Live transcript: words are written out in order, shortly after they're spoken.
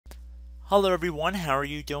Hello everyone, how are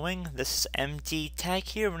you doing? This is MD Tech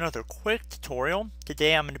here with another quick tutorial.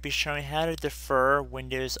 Today I'm going to be showing how to defer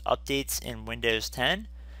Windows updates in Windows 10.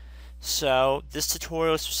 So this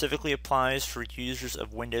tutorial specifically applies for users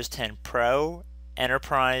of Windows 10 Pro,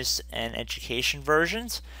 Enterprise, and Education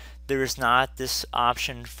versions. There is not this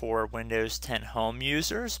option for Windows 10 Home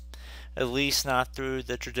users, at least not through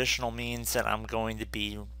the traditional means that I'm going to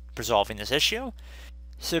be resolving this issue.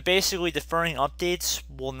 So basically, deferring updates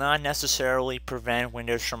will not necessarily prevent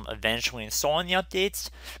Windows from eventually installing the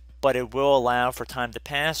updates, but it will allow for time to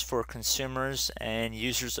pass for consumers and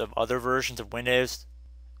users of other versions of Windows.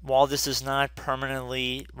 While this does not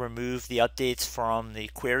permanently remove the updates from the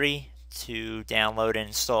query to download and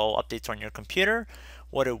install updates on your computer,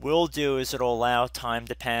 what it will do is it'll allow time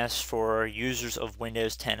to pass for users of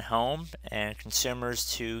Windows 10 Home and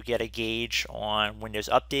consumers to get a gauge on Windows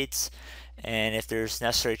updates, and if there's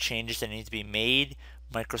necessary changes that need to be made,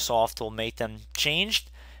 Microsoft will make them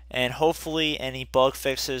changed, and hopefully any bug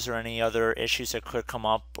fixes or any other issues that could come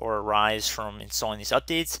up or arise from installing these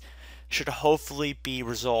updates should hopefully be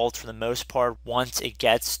resolved for the most part once it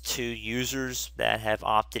gets to users that have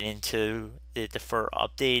opted into the defer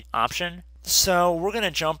update option. So we're going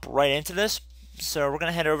to jump right into this. So we're going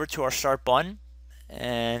to head over to our start button,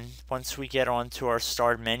 and once we get onto our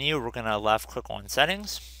start menu, we're going to left click on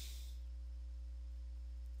settings.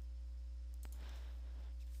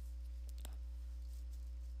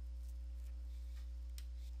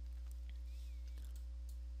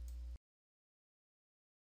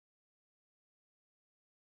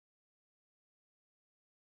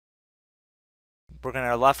 We're going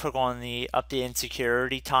to left click on the update and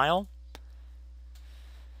security tile.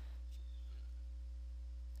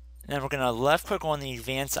 Then we're going to left click on the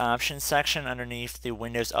advanced options section underneath the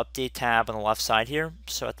Windows Update tab on the left side here.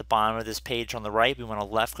 So at the bottom of this page on the right, we want to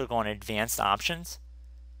left click on advanced options.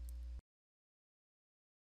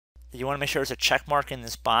 You want to make sure there's a check mark in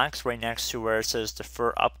this box right next to where it says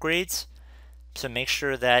defer upgrades. So make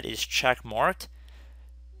sure that is check marked.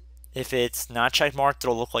 If it's not check marked,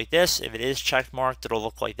 it'll look like this. If it is check marked, it'll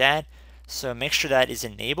look like that. So make sure that is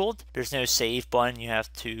enabled. There's no save button you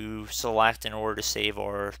have to select in order to save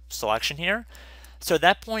our selection here. So at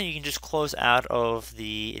that point, you can just close out of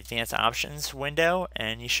the advanced options window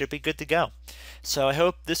and you should be good to go. So I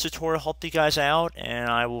hope this tutorial helped you guys out, and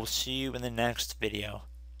I will see you in the next video.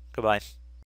 Goodbye.